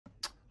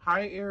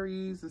Hi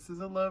Aries, this is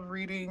a love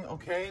reading,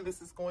 okay?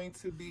 This is going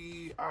to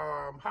be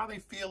how they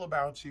feel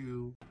about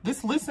you.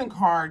 This listen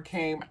card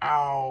came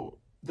out,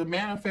 the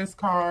manifest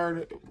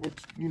card, which,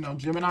 you know,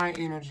 Gemini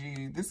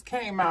energy. This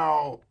came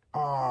out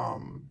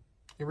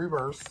in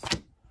reverse.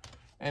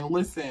 And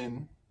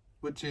listen,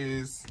 which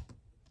is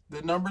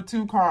the number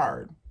 2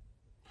 card,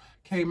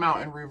 came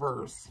out in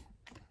reverse.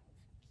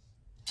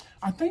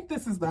 I think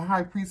this is the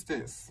High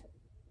Priestess.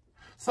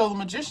 So the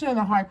Magician and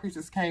the High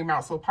Priestess came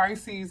out. So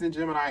Pisces and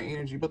Gemini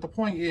energy. But the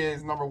point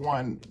is, number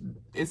one,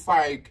 it's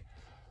like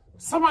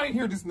somebody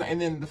here just, and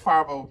then the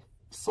Five of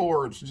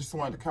Swords just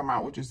wanted to come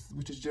out, which is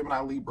Gemini,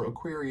 Libra,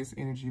 Aquarius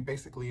energy.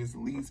 Basically,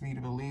 leads me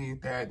to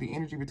believe that the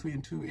energy between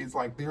the two is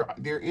like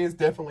there is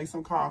definitely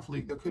some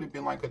conflict. There could have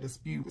been like a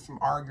dispute, some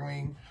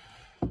arguing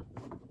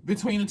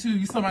between the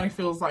two. Somebody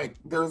feels like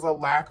there's a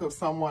lack of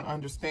someone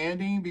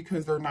understanding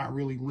because they're not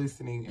really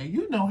listening. And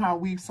you know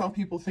how some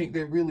people think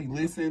they really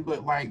listen,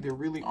 but like they're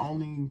really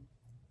only,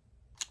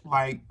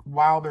 like,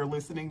 while they're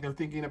listening, they're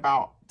thinking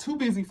about, too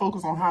busy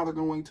focused on how they're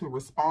going to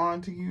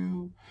respond to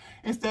you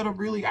instead of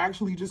really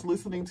actually just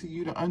listening to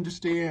you to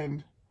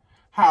understand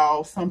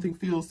how something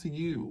feels to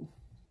you,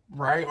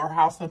 right? Or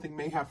how something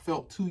may have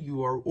felt to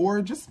you,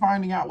 or just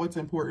finding out what's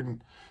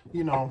important,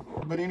 you know.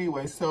 But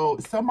anyway, so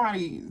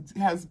somebody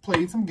has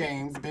played some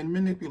games, been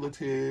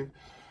manipulative,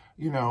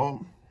 you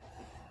know.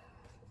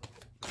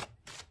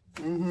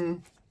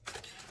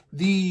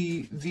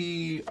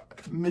 The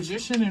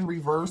Magician in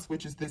reverse,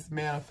 which is this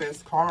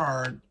manifest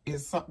card,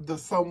 is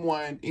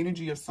the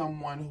energy of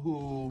someone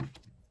who,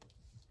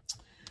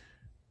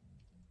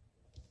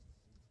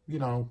 you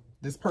know,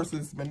 this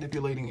person's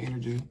manipulating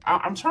energy.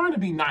 I'm trying to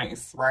be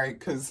nice, right?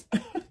 Because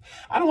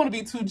I don't want to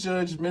be too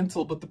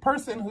judgmental, but the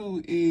person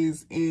who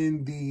is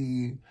in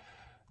the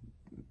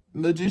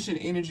Magician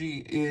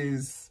energy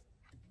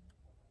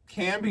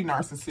can be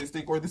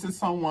narcissistic, or this is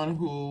someone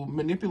who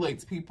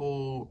manipulates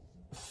people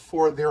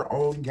for their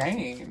own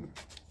gain.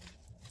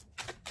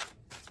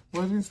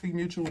 What is the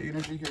mutual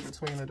energy here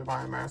between the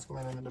divine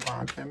masculine and the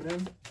divine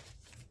feminine?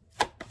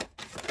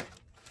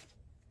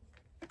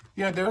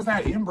 Yeah, there's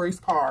that embrace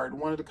card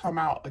wanted to come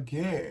out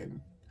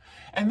again.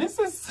 And this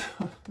is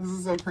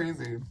so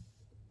crazy.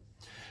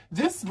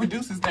 This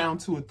reduces down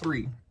to a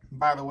 3,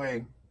 by the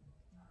way.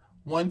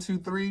 1, 2,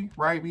 3,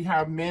 right? We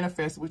have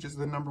manifest, which is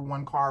the number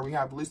 1 card. We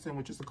have listen,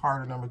 which is the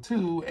card number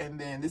 2, and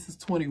then this is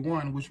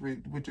 21,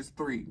 which is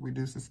 3,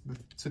 reduces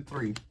to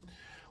 3,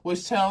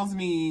 which tells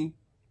me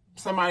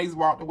somebody's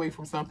walked away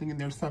from something and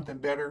there's something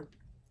better.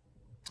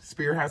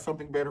 Spirit has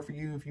something better for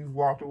you if you've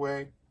walked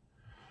away.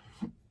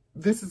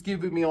 This is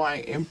giving me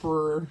like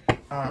Emperor,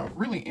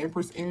 really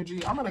Empress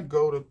energy. I'm gonna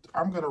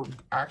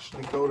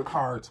actually go to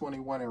card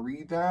 21 and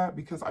read that,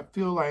 because I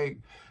feel like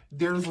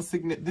there's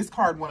this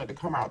card wanted to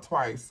come out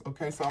twice.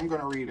 Okay, so I'm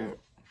gonna read it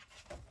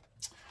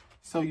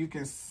so you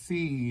can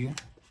see,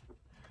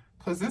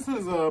 because this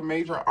is a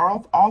major,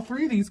 all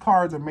 3 of these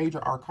cards are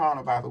major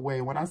arcana, by the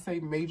way. When I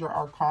say major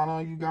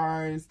arcana, you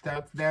guys,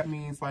 that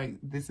means like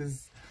this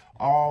is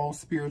all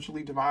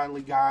spiritually,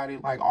 divinely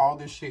guided. Like all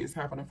this shit is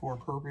happening for a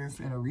purpose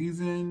and a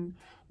reason,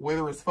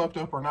 whether it's fucked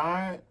up or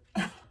not.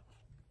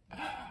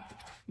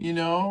 You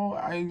know,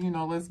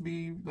 let's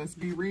be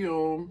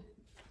real.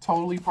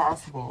 Totally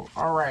possible.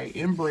 All right,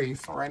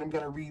 embrace. All right, I'm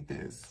gonna read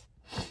this.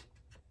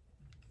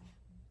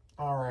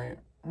 All right,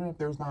 I don't know if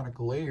there's not a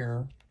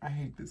glare. I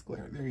hate this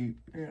glare.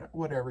 Yeah,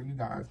 whatever, you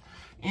guys.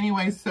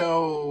 Anyway,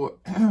 so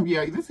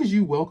yeah, this is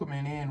you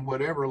welcoming in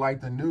whatever,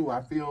 like the new,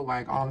 I feel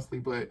like, honestly.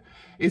 But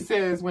it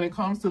says, when it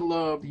comes to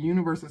love, the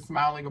universe is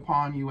smiling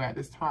upon you at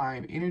this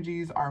time.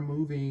 Energies are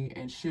moving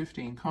and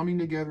shifting, coming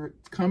together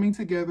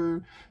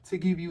to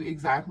give you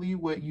exactly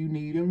what you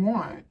need and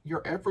want.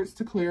 Your efforts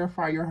to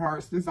clarify your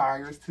heart's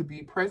desires, to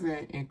be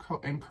present in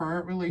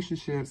current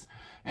relationships,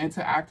 and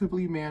to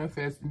actively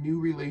manifest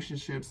new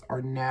relationships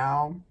are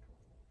now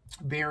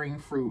bearing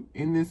fruit.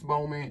 In this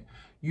moment,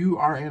 you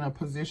are in a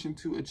position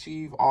to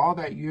achieve all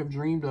that you have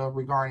dreamed of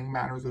regarding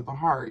matters of the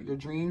heart. Your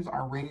dreams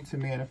are ready to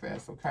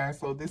manifest. Okay,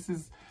 so this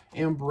is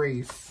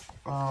embrace.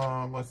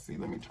 Let's see,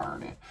 let me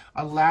turn it.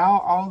 Allow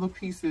all the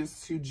pieces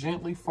to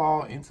gently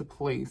fall into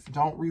place.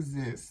 Don't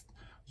resist.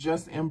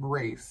 Just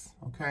embrace.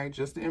 Okay,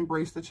 just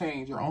embrace the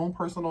change. Your own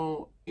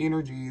personal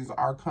energies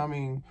are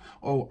combining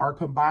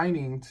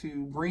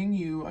to bring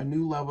you a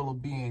new level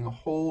of being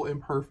whole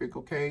and perfect.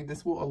 Okay,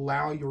 this will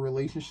allow your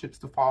relationships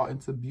to fall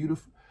into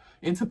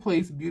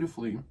place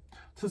beautifully.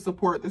 To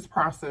support this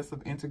process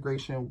of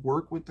integration,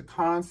 work with the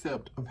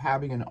concept of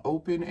having an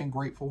open and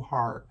grateful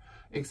heart.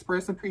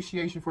 Express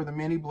appreciation for the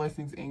many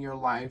blessings in your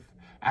life.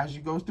 As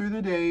you go through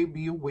the day,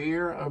 be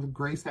aware of the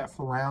grace that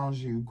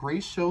surrounds you.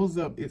 Grace shows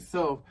up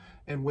itself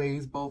in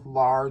ways both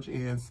large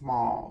and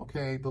small,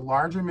 okay? The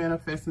larger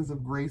manifestations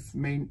of grace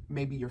may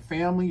be your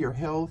family, your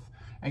health,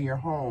 and your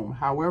home.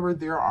 However,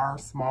 there are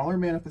smaller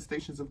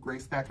manifestations of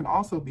grace that can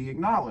also be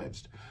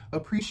acknowledged.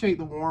 Appreciate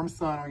the warm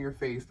sun on your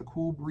face, the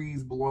cool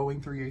breeze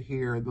blowing through your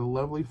hair, the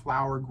lovely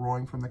flower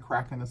growing from the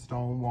crack in the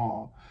stone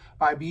wall.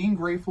 By being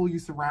grateful, you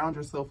surround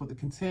yourself with the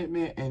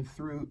contentment and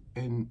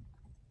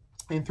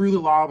And through the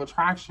law of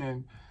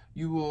attraction,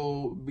 you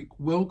will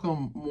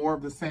welcome more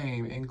of the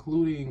same,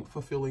 including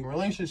fulfilling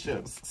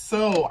relationships.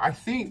 So I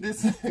think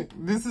this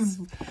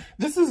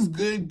is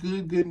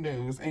good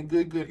news and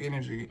good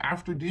energy.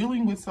 After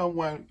dealing with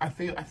someone, I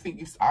think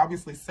you've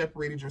obviously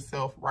separated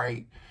yourself,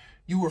 right?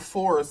 You were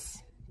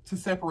forced to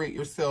separate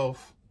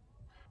yourself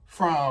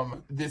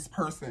from this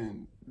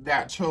person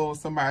that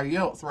chose somebody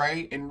else,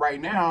 right? And right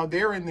now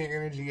they're in the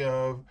energy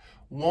of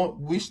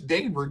wish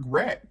they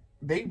regret.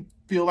 They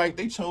feel like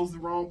they chose the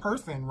wrong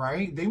person,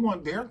 right?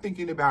 They're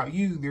thinking about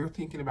you. They're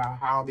thinking about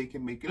how they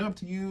can make it up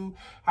to you,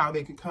 how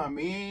they can come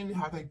in,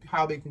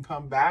 how they can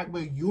come back.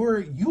 But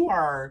you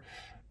are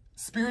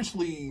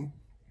spiritually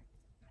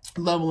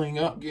leveling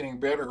up, getting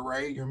better,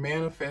 right? You're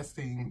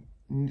manifesting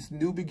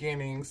new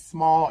beginnings,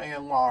 small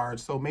and large.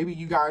 So maybe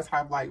you guys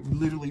have like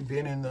literally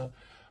been in the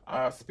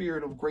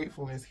spirit of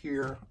gratefulness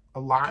here a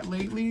lot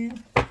lately.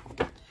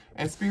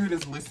 And Spirit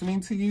is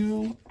listening to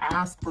you.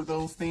 Ask for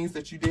those things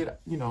that you did,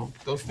 you know,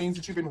 those things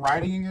that you've been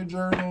writing in your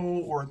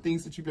journal or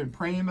things that you've been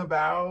praying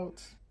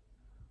about.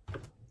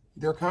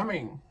 They're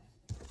coming.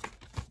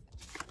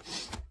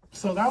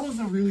 So that was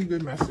a really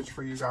good message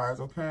for you guys,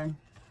 okay?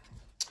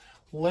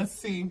 Let's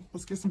see.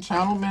 Let's get some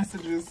channel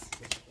messages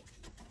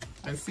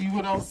and see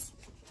what else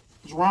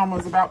drama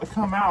is about to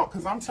come out.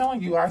 Because I'm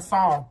telling you, I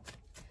saw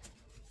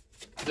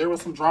there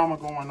was some drama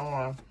going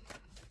on.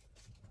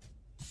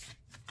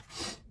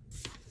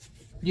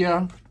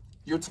 Yeah,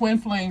 your twin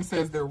flame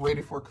says they're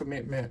ready for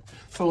commitment.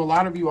 So a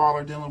lot of you all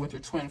are dealing with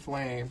your twin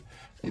flame.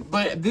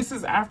 But this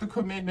is after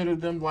commitment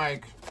of them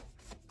like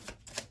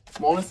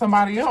wanting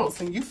somebody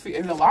else. And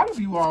and a lot of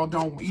you all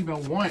don't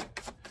even want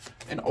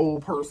an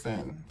old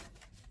person.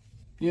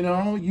 You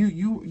know,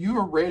 you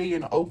are ready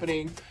and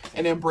opening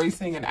and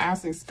embracing and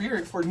asking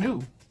Spirit for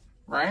new,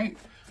 right?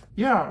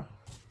 Yeah.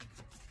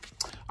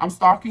 I'm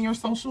stalking your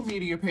social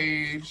media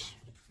page.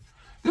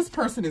 This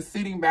person is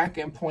sitting back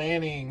and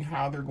planning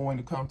how they're going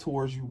to come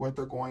towards you, what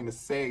they're going to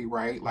say,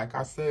 right? Like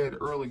I said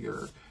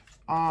earlier.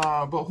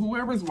 But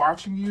whoever's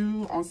watching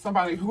you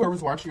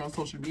whoever's watching you on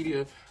social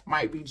media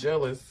might be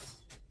jealous.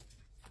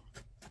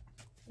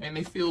 And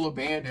they feel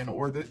abandoned,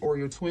 or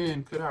your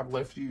twin could have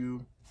left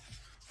you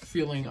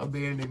feeling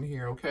abandoned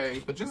here,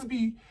 okay? But just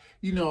be,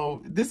 you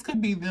know, this could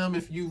be them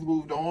if you've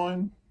moved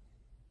on.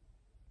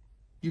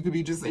 You could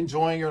be just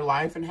enjoying your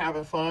life and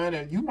having fun,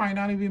 and you might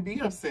not even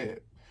be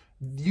upset.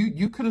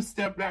 You could have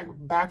stepped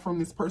back from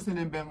this person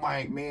and been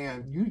like,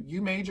 man,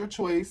 you made your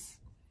choice.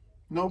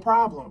 No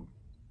problem.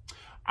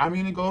 I'm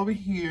going to go over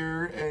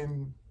here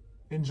and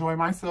enjoy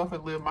myself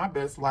and live my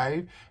best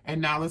life.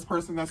 And now this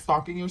person that's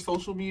stalking your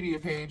social media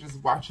page is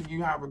watching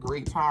you have a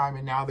great time,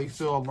 and now they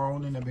feel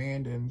alone and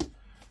abandoned.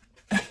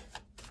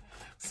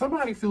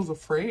 Somebody feels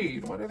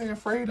afraid. What are they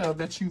afraid of?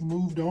 That you've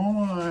moved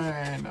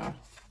on.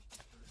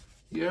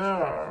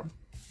 Yeah.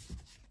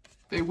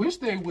 They wish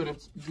they would have,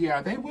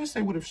 they wish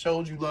they would have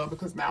showed you love,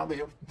 because now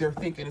they're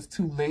thinking it's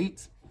too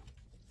late.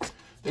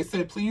 They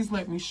said, please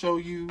let me show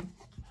you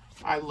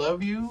I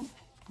love you.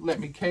 Let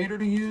me cater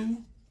to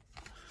you.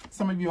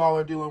 Some of you all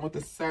are dealing with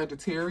the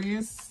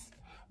Sagittarius.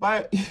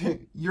 But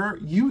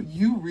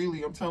you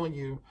really, I'm telling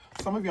you,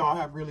 some of y'all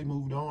have really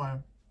moved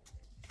on.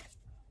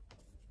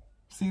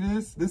 See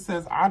this? This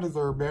says, I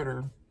deserve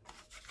better.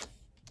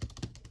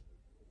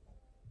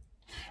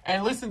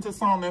 And listen to the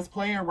song that's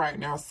playing right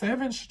now.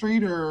 7th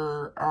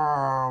Streeter,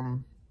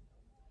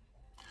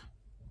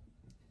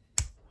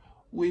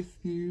 with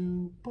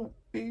you, but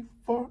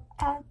before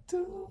I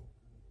do.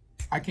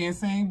 I can't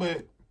sing,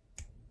 but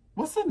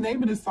what's the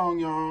name of this song,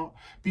 y'all?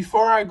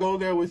 Before I go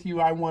there with you,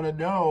 I want to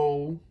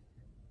know.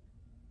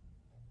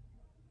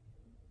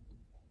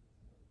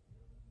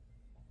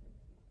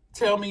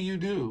 Tell me you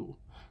do.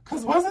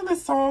 Because wasn't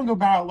this song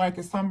about, like,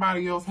 if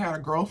somebody else had a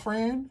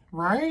girlfriend,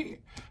 right?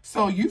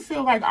 So you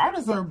feel like I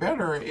deserve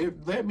better.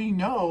 Let me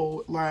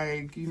know,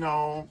 like, you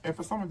know, and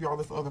for some of y'all,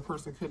 this other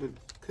person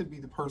could be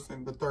the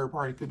person, the third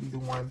party could be the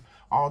one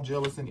all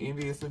jealous and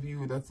envious of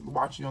you that's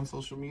watching you on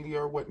social media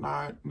or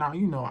whatnot. Now,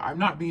 you know, I'm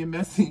not being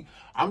messy.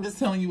 I'm just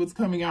telling you what's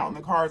coming out in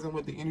the cards and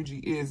what the energy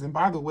is. And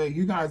by the way,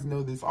 you guys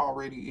know this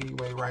already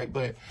anyway, right?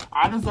 But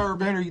I deserve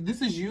better.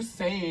 This is you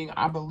saying,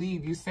 I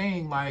believe you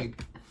saying,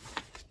 like,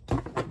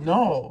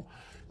 no,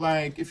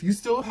 like, if you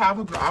still have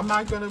I'm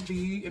not going to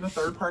be in a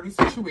third-party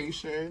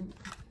situation.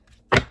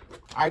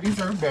 I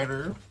deserve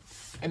better.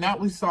 And now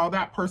we saw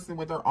that person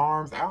with their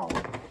arms out.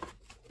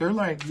 They're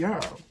like, yeah.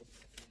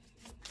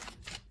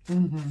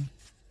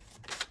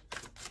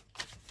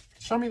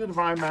 Show me the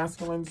Divine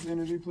Masculine's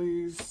energy,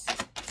 please.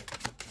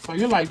 So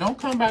you're like, don't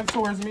come back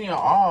towards me at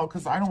all,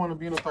 because I don't want to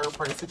be in a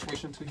third-party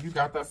situation until you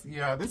got that.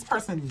 Yeah, this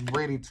person's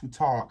ready to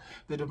talk.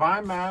 The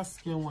Divine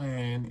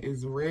Masculine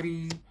is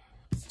ready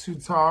to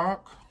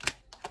talk.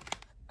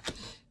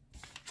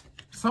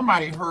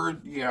 Somebody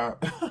heard, yeah.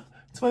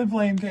 Twin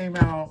Flame came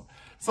out.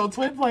 So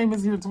Twin Flame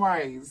is here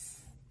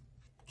twice.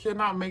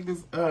 Cannot make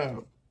this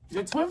up.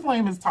 Your Twin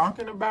Flame is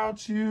talking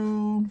about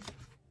you.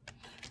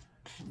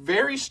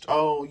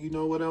 Oh, you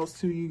know what else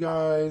too, you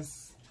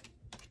guys?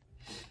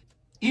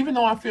 even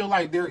though I feel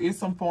like there is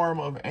some form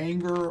of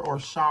anger or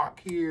shock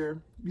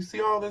here, you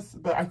see all this,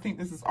 but I think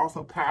this is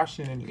also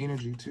passion and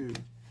energy too.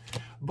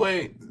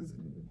 But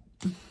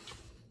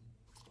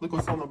look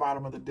what's on the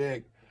bottom of the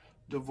deck.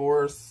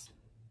 Divorce,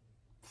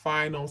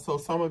 final. So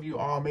some of you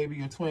all, maybe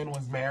your twin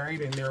was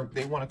married and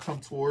they want to come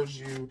towards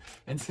you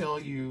and tell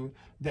you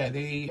that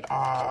they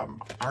are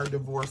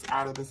divorced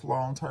out of this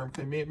long-term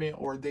commitment,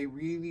 or they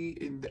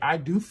really, I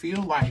do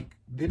feel like,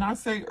 didn't I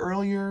say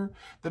earlier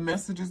the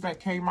messages that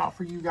came out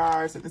for you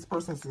guys that this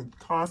person is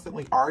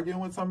constantly arguing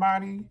with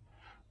somebody,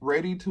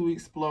 ready to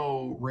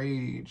explode,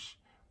 rage.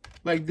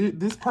 Like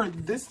this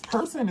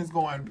person is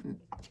going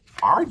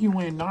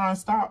arguing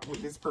nonstop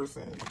with this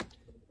person.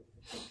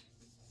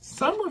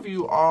 Some of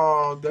you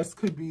all, this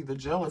could be the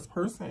jealous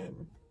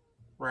person,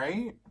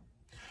 right?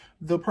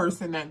 The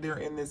person that they're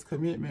in this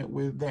commitment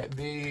with, that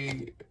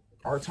they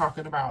are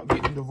talking about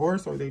getting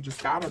divorced, or they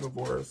just got a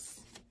divorce.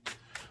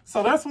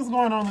 So that's what's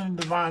going on in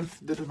the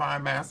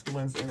divine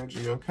masculine's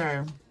energy,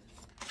 okay?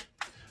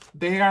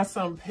 They are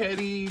some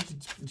petty,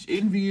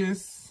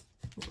 envious,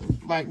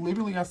 like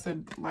literally I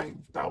said, like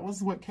that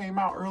was what came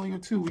out earlier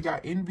too. We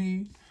got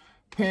envy,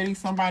 petty,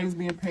 somebody's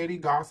being petty,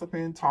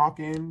 gossiping,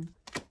 talking.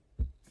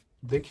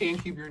 They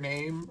can't keep your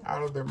name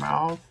out of their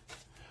mouth,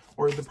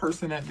 or the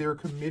person that they're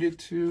committed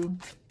to.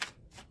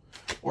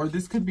 Or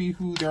this could be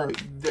who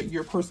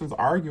your person's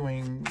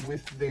arguing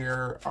with,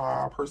 their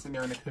person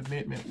they're in a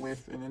commitment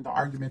with, and then the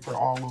arguments are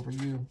all over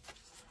you.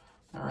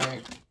 All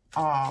right.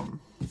 All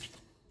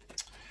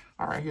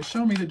right, here,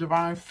 show me the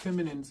divine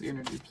feminine's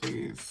energy,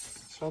 please.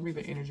 Show me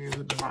the energy of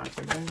the divine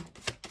feminine.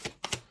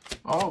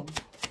 Oh.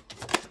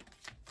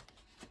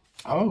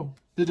 Oh,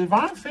 the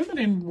divine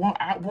feminine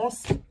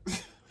wants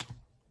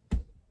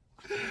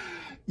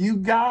you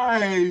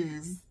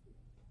guys.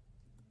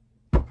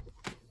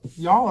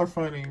 Y'all are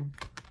funny.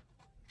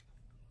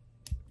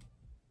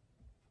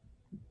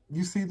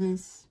 You see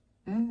this?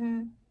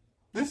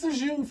 This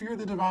is you if you're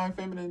the divine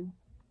feminine.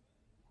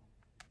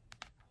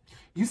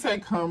 You say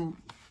come.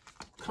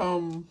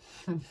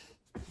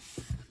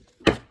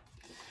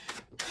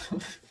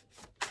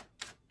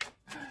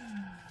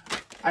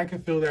 I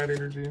can feel that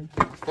energy.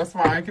 That's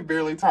why I can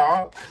barely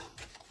talk.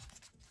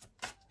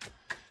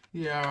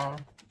 Yeah.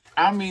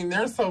 I mean,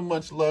 there's so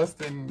much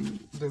lust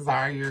and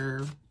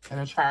desire and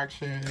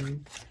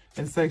attraction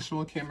and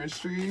sexual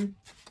chemistry.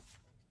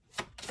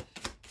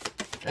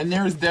 And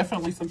there's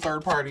definitely some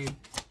third-party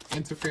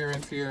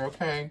interference here,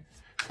 okay?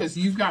 Because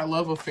you've got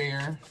love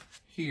affair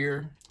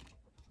here.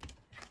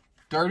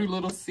 Dirty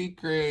little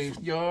secret.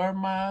 You're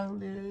my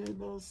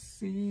little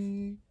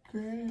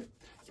secret.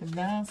 And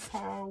that's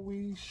how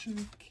we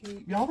should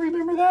keep. Y'all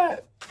remember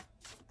that?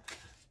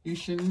 You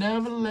should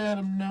never let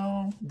them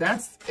know.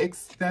 That's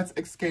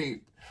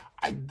escape.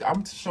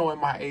 I'm showing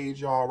my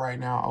age, y'all, right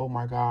now. Oh,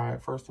 my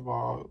God. First of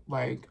all,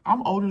 like,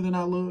 I'm older than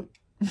I look.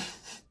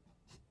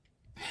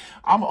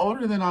 I'm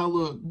older than I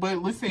look. But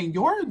listen,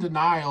 you're in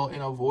denial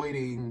and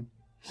avoiding.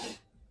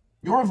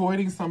 You're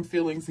avoiding some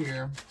feelings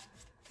here.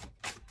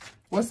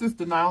 What's this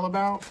denial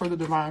about for the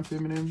divine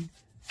feminine?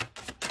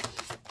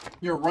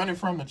 You're running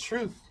from the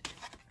truth.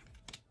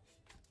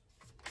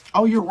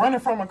 Oh, you're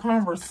running from a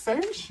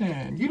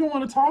conversation. You don't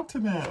want to talk to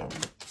them.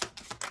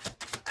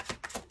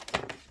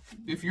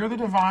 If you're the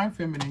divine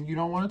feminine, you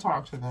don't want to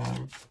talk to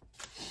them.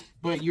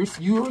 But you're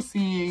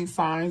seeing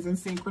signs and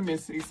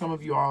synchronicity. Some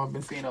of you all have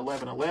been seeing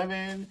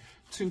 1111,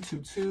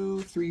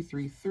 222,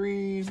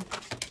 333.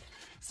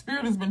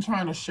 Spirit has been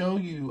trying to show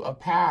you a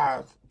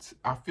path.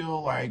 I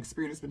feel like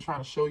Spirit has been trying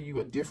to show you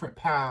a different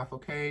path,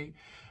 okay?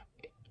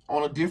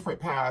 On a different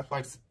path,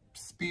 like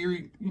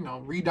Spirit, you know,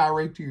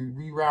 redirect you,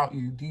 reroute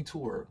you,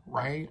 detour,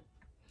 right?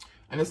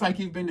 And it's like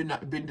you've been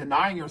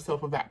denying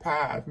yourself of that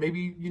path.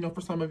 Maybe, you know,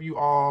 for some of you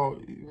all,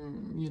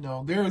 you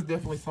know, there is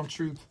definitely some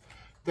truth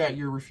that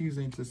you're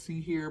refusing to see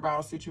here about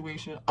a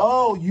situation.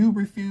 Oh, you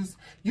refuse.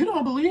 You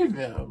don't believe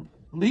them.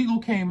 Legal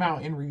came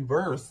out in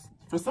reverse.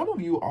 For some of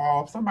you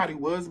all, if somebody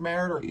was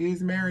married or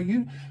is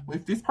married,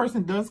 if this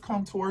person does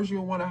come towards you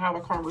and want to have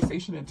a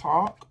conversation and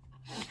talk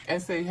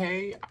and say,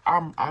 hey,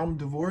 I'm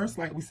divorced,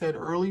 like we said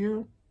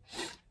earlier,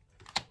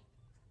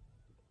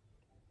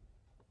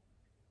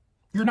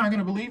 you're not going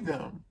to believe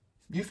them.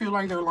 You feel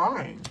like they're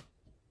lying.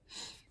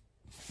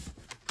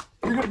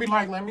 You're going to be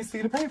like, let me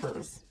see the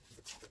papers.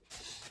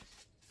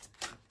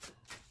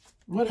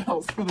 What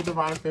else for the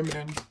divine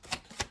feminine?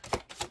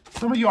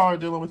 Some of y'all are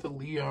dealing with a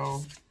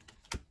Leo.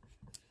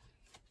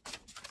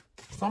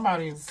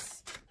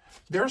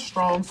 There's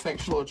strong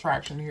sexual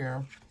attraction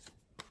here.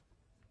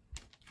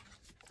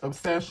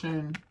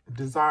 Obsession,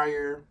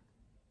 desire.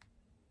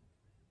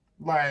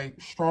 Like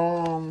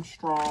strong.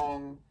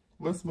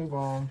 Let's move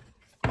on.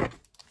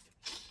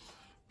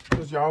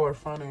 Because y'all are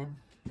funny.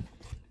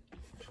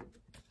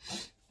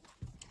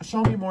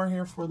 Show me more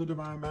here for the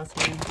divine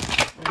masculine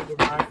and the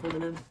divine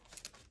feminine.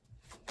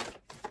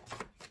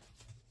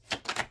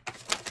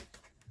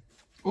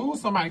 Ooh,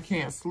 somebody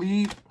can't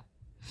sleep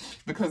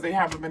because they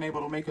haven't been able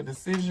to make a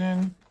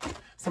decision.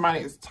 Somebody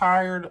is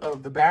tired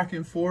of the back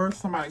and forth.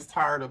 Somebody's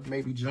tired of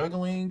maybe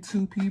juggling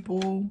two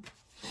people.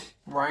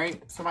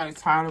 right? Somebody's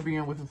tired of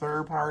being with a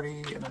third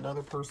party and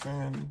another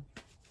person.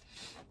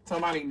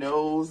 Somebody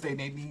knows that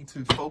they need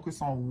to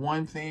focus on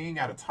one thing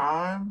at a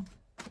time.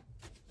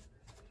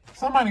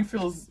 Somebody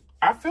feels,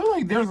 I feel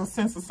like there's a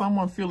sense of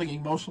someone feeling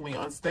emotionally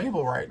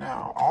unstable right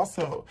now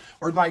also.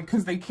 Or like,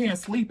 because they can't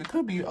sleep. It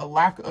could be a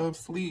lack of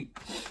sleep.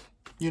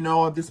 You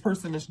know, this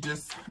person is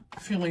just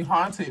feeling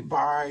haunted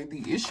by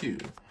the issue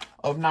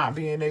of not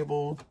being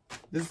able,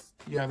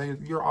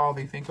 you're all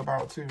they think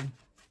about too.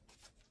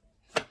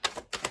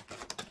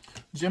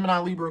 Gemini,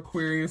 Libra,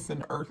 Aquarius,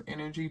 and Earth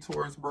energy,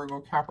 Taurus, Virgo,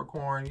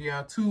 Capricorn.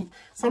 Yeah,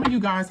 some of you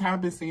guys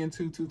have been seeing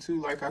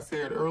 222, like I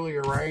said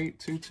earlier, right?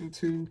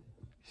 222.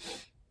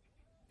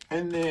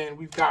 And then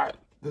we've got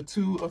the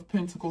 2 of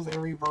Pentacles in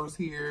reverse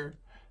here.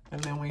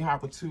 And then we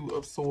have the 2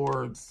 of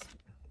Swords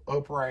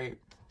upright.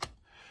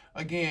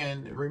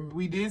 Again,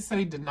 we did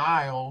say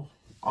denial,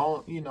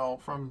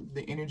 from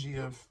the energy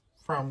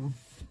from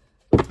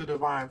the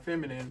Divine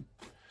Feminine.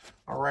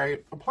 All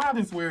right, apply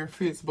this where it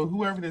fits, but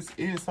whoever this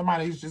is,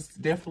 somebody's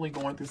just definitely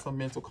going through some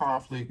mental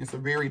conflict. It's a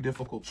very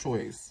difficult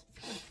choice.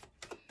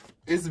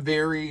 It's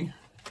very,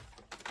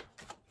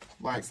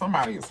 like,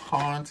 somebody is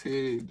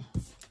haunted.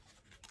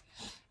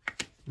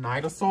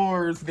 Knight of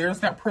Swords, there's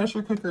that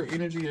pressure cooker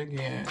energy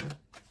again.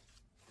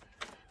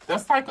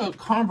 That's like a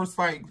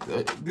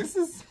this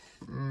is,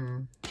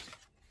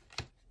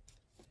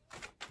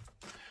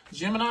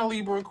 Gemini,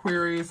 Libra,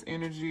 Aquarius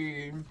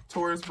energy,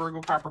 Taurus,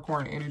 Virgo,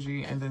 Capricorn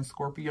energy, and then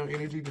Scorpio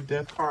energy, the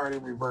Death card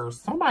in reverse.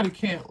 Somebody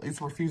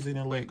is refusing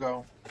to let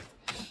go.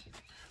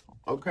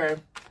 Okay.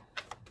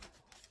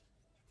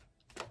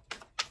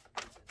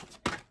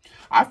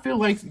 I feel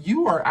like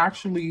you are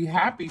actually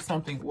happy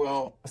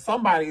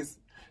somebody's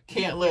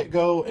can't let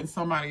go and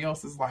somebody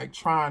else is like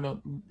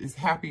is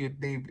happy if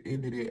they've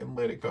ended it and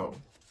let it go.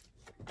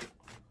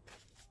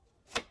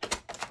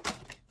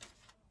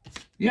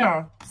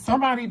 Yeah,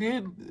 somebody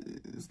did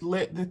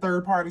let the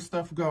third party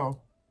stuff go.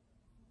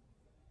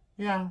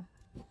 Yeah.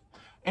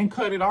 And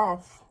cut it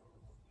off.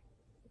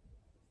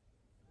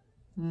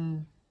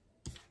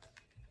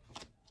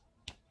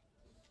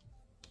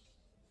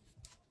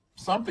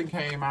 Something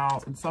came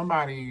out and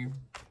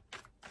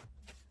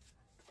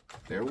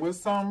there was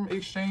some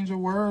exchange of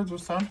words or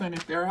something.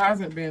 If there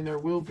hasn't been, there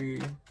will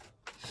be.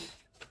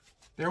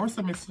 There was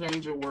some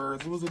exchange of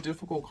words. It was a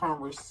difficult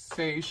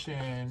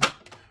conversation.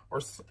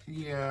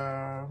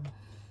 Yeah.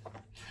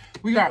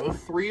 We got the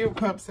 3 of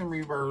Cups in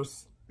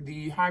reverse,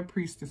 the High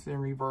Priestess in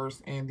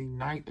reverse, and the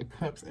Knight of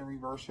Cups in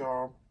reverse,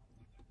 y'all.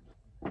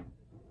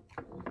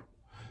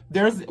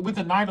 With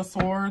the Knight of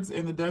Swords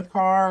and the Death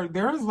card,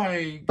 there's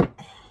like,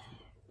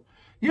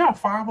 yeah,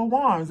 5 of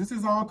Wands. This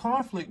is all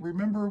conflict.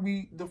 Remember,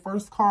 the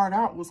first card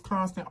out was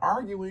constant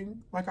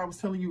arguing, like I was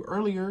telling you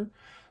earlier.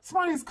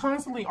 Somebody's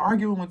constantly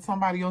arguing with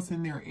somebody else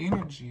in their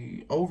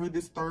energy over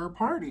this third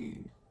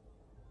party.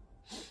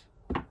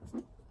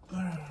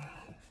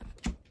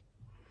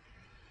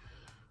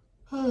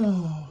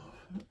 Oh,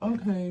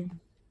 okay.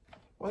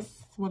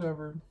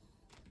 Whatever.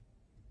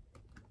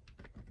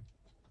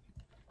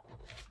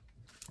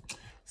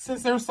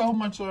 Since there's so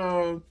much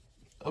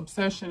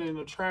obsession and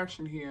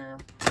attraction here,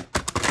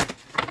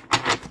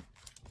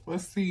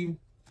 let's see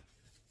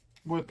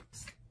what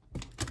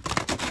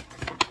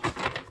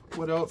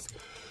else.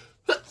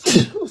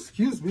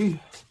 Excuse me.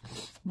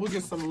 We'll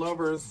get some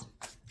lovers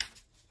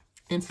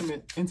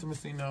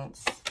intimacy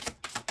notes.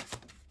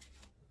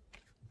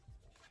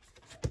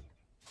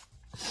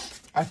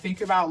 I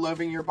think about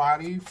loving your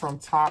body from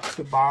top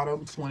to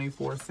bottom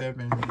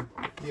 24/7.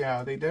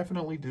 Yeah, they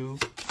definitely do.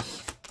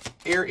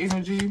 Air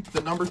energy,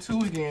 the number 2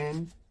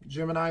 again,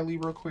 Gemini,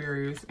 Libra,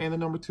 Aquarius, and the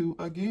number 2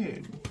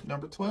 again,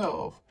 number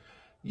 12.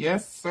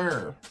 Yes,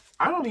 sir.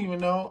 I don't even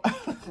know.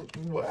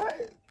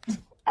 What?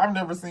 I've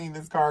never seen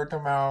this card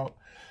come out.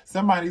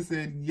 Somebody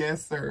said,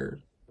 yes, sir.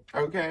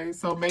 Okay,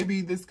 so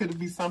maybe this could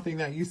be something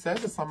that you said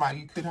to somebody.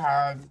 You could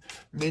have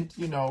meant,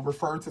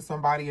 referred to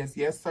somebody as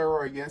yes, sir,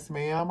 or yes,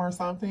 ma'am, or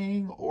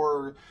something.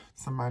 Or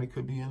somebody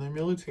could be in the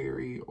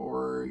military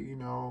or,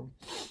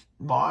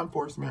 law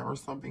enforcement or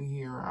something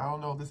here. I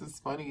don't know. This is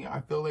funny.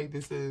 I feel like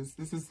this is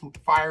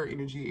fire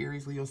energy,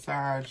 Aries, Leo,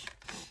 Sag,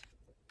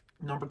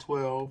 number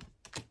 12.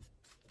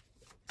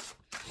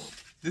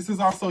 This is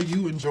also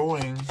you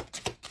enjoying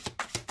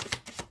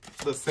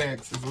the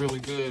sex is really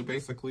good,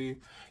 basically.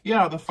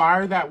 Yeah, the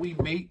fire that we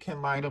make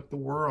can light up the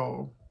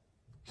world.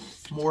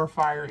 More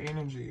fire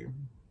energy.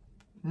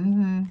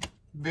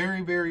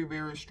 Very, very,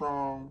 very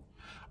strong.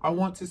 I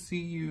want you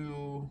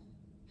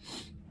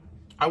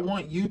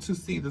to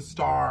see the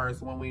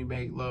stars when we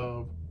make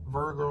love.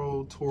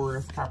 Virgo,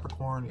 Taurus,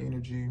 Capricorn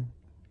energy.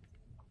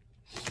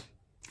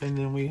 And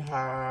then we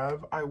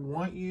have, I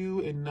want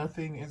you and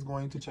nothing is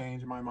going to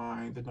change my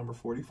mind. The number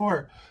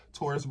 44,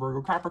 Taurus,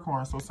 Virgo,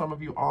 Capricorn. So some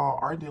of you all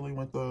are dealing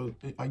with a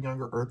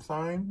younger earth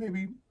sign,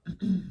 maybe.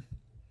 Can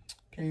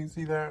you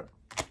see that?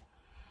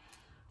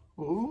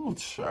 Ooh,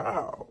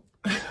 child.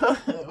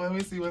 Let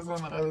me see what's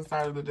on the other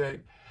side of the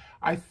deck.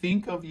 I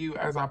think of you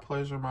as I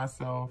pleasure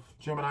myself.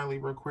 Gemini,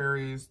 Libra,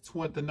 Aquarius,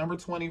 the number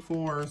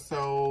 24.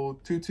 So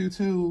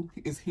 222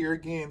 is here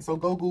again. So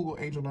go Google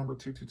angel number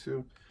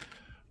 222.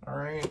 All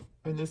right.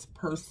 And this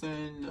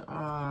person,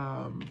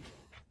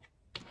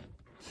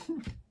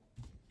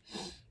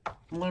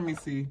 let me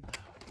see.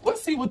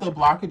 Let's see what the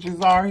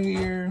blockages are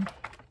here.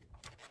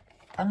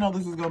 I know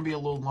this is going to be a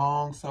little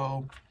long,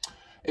 so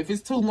if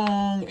it's too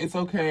long, it's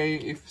okay.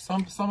 If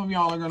some of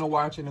y'all are going to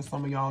watch it and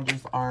some of y'all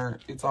just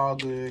aren't, it's all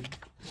good.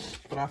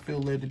 But I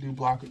feel led to do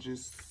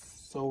blockages,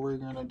 so we're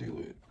going to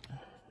do it.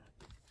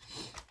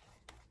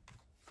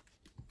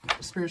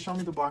 Spirit, show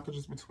me the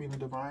blockages between the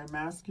divine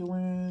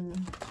masculine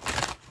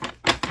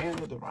and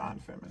the divine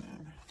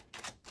feminine.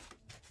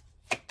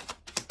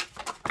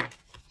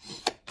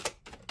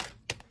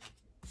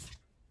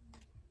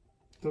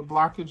 The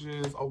blockage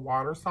is a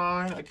water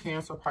sign, a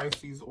Cancer,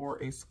 Pisces,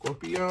 or a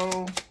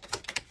Scorpio.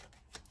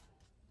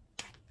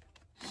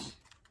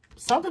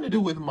 Something to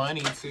do with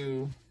money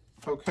too,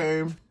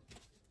 okay?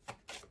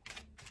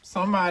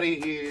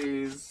 Somebody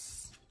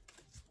is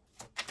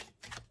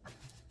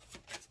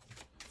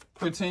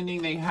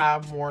pretending they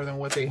have more than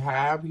what they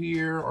have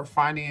here, or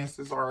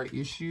finances are an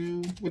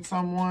issue with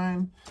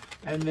someone.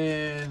 And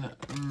then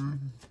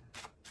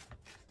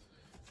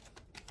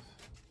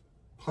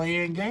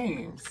playing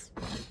games.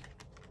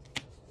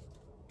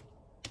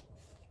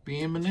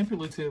 Being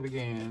manipulative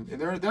again.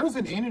 There's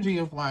an energy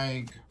of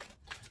like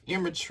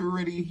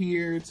immaturity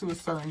here to a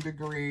certain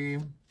degree.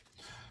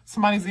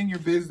 Somebody's in your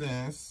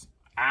business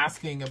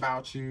asking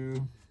about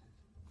you.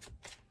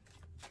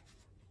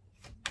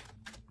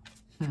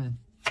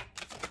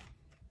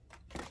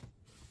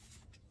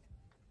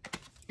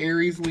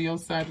 Aries, Leo,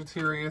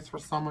 Sagittarius for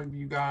some of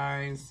you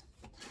guys.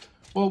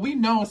 Well, we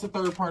know it's a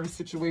third-party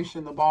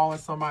situation. The ball in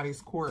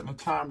somebody's court and a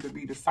time to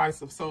be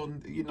decisive. So,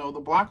 you know, the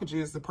blockage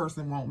is the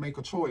person won't make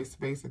a choice,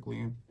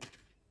 basically.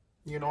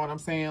 You know what I'm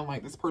saying?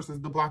 Like, the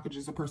blockage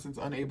is the person's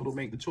unable to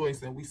make the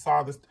choice. And we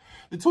saw this.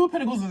 The Two of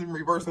Pentacles in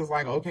reverse is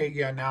like, okay,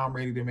 yeah, now I'm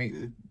ready to make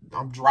it.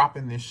 I'm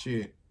dropping this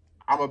shit.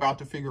 I'm about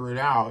to figure it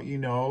out, you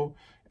know.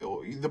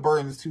 The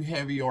burden is too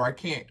heavy, or I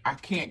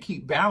can't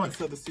keep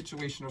balance of the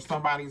situation, or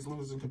somebody's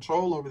losing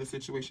control over the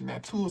situation.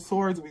 That Two of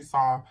Swords we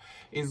saw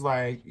is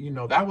like, you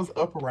know, that was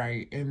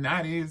upright, and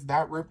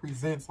that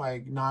represents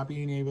like not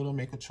being able to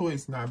make a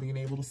choice, not being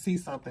able to see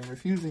something,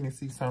 refusing to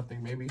see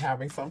something, maybe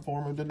having some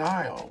form of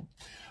denial,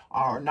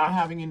 or not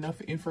having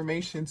enough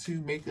information to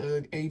make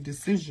a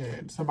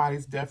decision.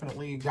 Somebody's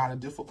definitely got a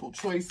difficult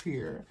choice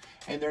here,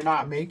 and they're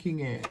not making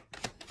it.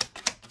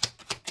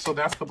 So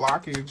that's the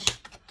blockage.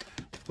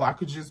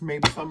 Blockages,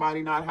 maybe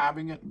somebody not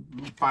having it.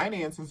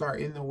 Finances are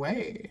in the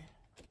way.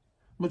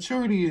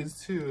 Maturity is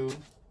too.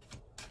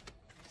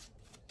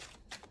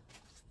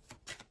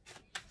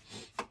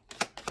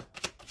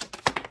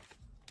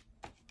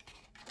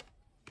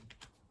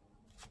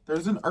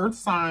 There's an earth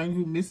sign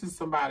who misses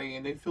somebody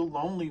and they feel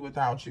lonely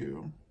without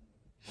you.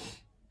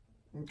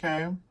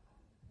 Okay.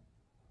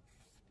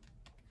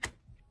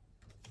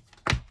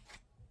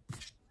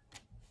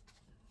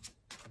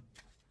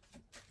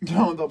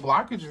 No, the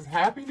blockage is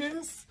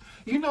happiness.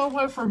 You know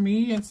what? For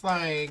me, it's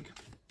like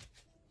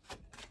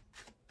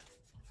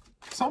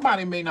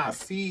somebody may not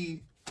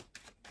see.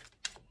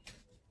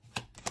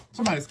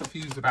 Somebody's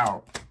confused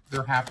about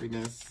their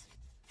happiness,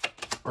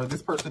 or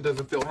this person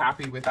doesn't feel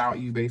happy without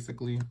you,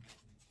 basically.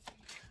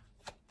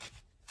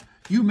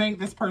 You make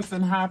this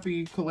person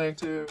happy,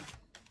 collective,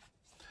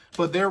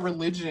 but their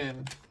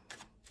religion,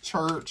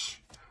 church,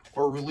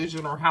 or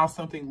religion, or how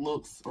something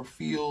looks or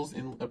feels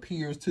and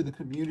appears to the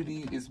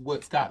community is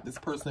what's got this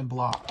person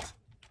blocked.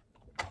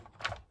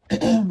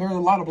 There's a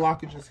lot of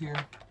blockages here.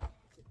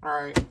 All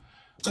right.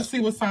 Let's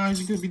see what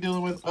signs you could be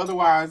dealing with.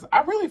 Otherwise,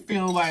 I really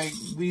feel like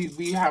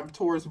we have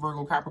Taurus,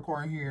 Virgo,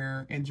 Capricorn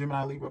here, and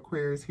Gemini, Libra,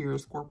 Aquarius here,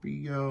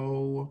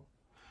 Scorpio,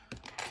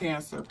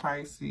 Cancer,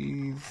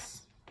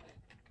 Pisces.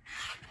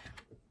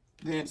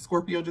 Then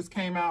Scorpio just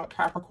came out,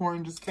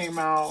 Capricorn just came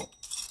out,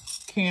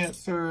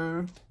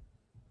 Cancer,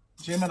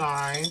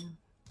 Gemini,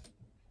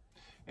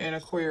 and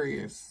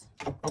Aquarius.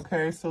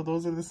 Okay, so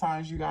those are the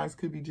signs you guys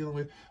could be dealing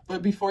with.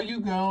 But before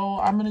you go,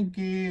 I'm going to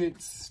get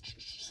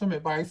some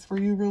advice for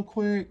you real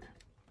quick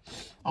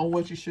on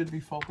what you should be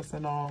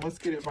focusing on. Let's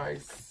get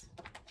advice.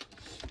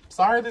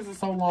 Sorry this is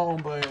so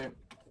long, but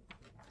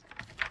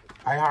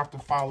I have to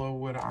follow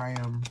what I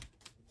am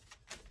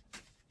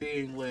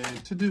being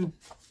led to do.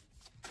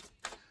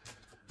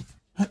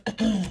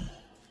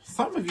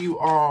 Some of you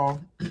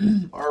all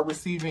are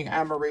receiving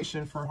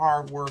admiration for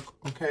hard work,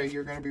 okay?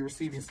 You're going to be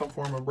receiving some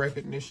form of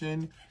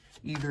recognition,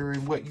 either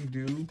in what you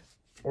do,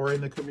 or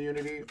in the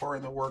community, or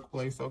in the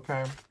workplace,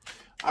 okay?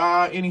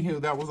 Anywho,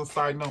 that was a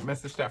side note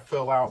message that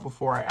fell out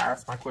before I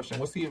asked my question.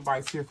 What's the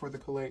advice here for the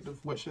collective?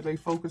 What should they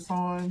focus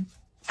on?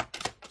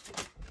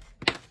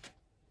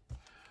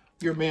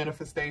 Your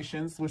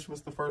manifestations, which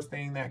was the first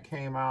thing that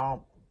came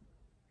out.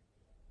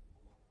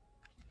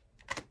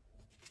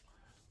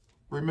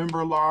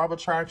 Remember, law of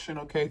attraction,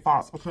 okay?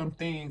 Thoughts become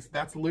things.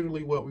 That's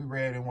literally what we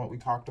read and what we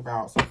talked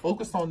about. So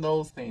focus on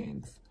those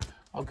things.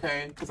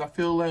 okay? Because I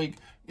feel like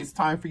it's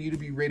time for you to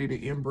be ready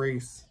to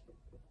embrace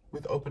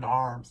with open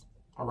arms,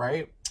 all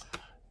right?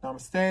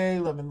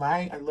 Namaste, love and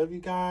light. I love you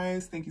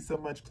guys. Thank you so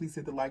much. Please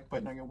hit the like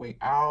button on your way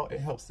out.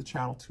 It helps the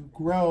channel to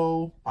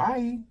grow.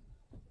 Bye.